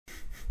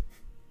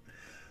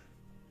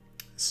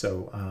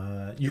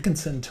So you can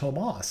send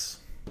Tomas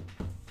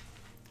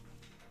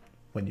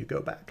when you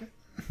go back.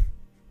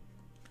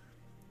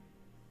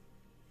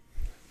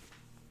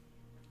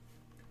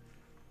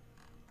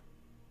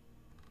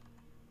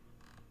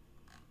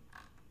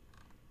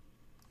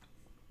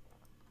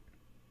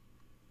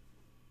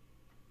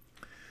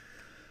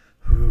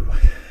 Ooh.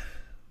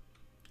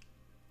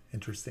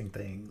 Interesting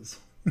things.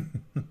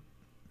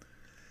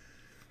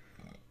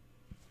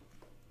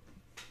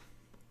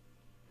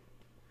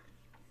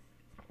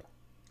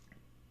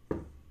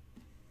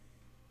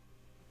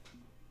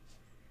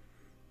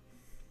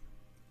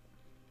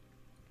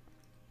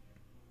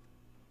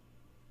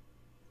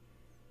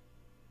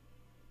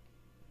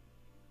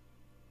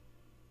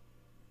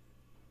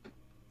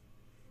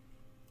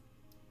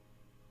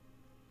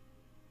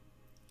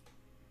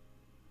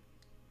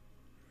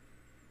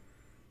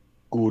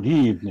 Good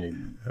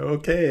evening.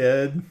 Okay,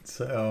 Ed.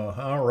 So,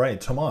 all right,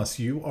 Tomas,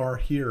 you are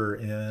here,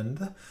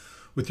 and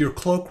with your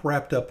cloak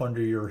wrapped up under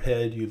your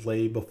head, you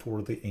lay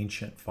before the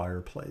ancient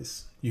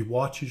fireplace. You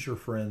watch as your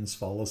friends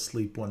fall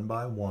asleep one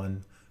by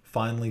one.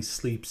 Finally,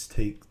 sleep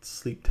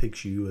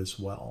takes you as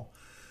well.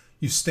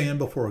 You stand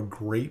before a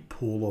great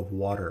pool of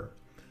water.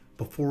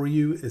 Before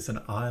you is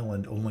an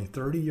island only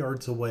 30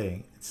 yards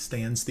away. It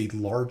stands the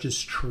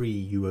largest tree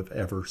you have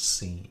ever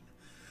seen.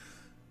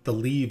 The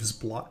leaves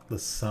block the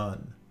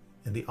sun.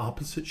 In the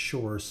opposite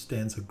shore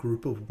stands a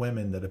group of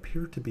women that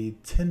appear to be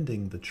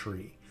tending the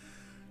tree.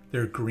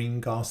 Their green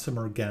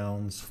gossamer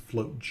gowns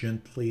float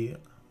gently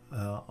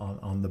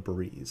on the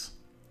breeze.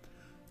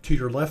 To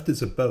your left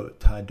is a boat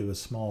tied to a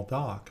small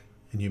dock,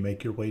 and you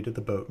make your way to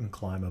the boat and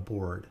climb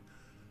aboard.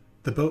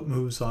 The boat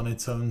moves on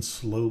its own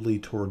slowly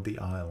toward the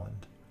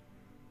island.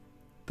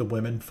 The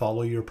women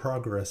follow your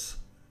progress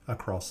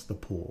across the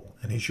pool,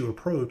 and as you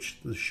approach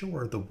the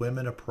shore, the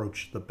women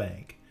approach the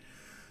bank.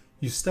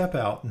 You step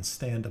out and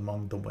stand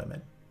among the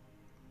women.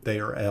 They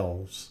are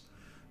elves.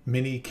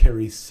 Many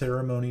carry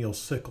ceremonial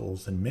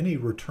sickles, and many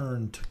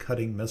return to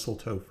cutting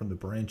mistletoe from the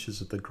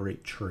branches of the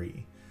great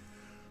tree.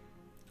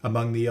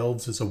 Among the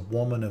elves is a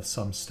woman of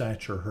some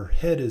stature. Her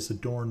head is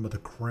adorned with a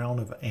crown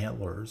of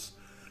antlers,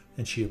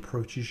 and she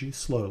approaches you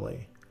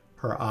slowly.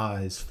 Her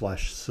eyes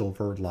flash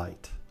silver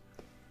light.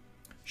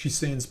 She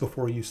stands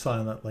before you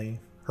silently.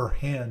 Her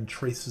hand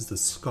traces the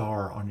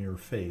scar on your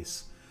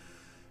face.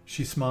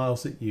 She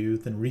smiles at you,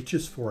 then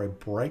reaches for a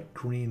bright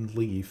green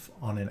leaf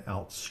on an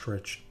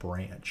outstretched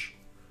branch.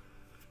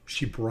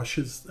 She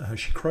crushes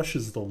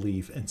the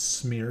leaf and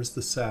smears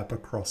the sap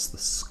across the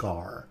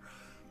scar.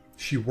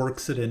 She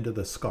works it into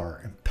the scar,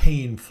 and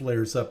pain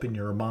flares up in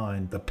your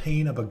mind, the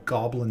pain of a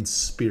goblin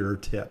spear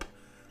tip.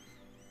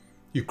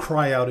 You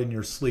cry out in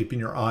your sleep, and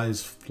your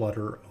eyes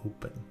flutter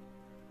open.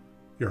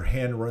 Your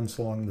hand runs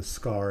along the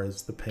scar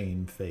as the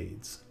pain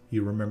fades.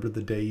 You remember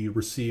the day you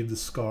received the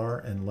scar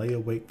and lay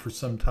awake for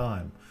some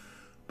time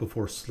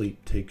before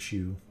sleep takes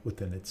you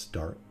within its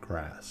dark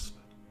grasp.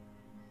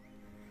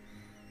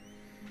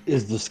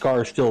 Is the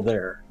scar still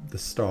there? The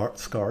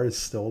scar is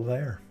still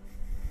there.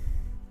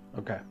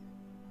 Okay.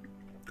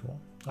 Cool.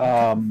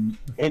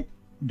 Okay.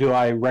 Do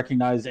I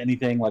recognize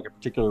anything like a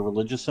particular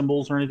religious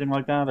symbols or anything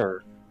like that,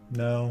 or?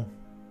 No,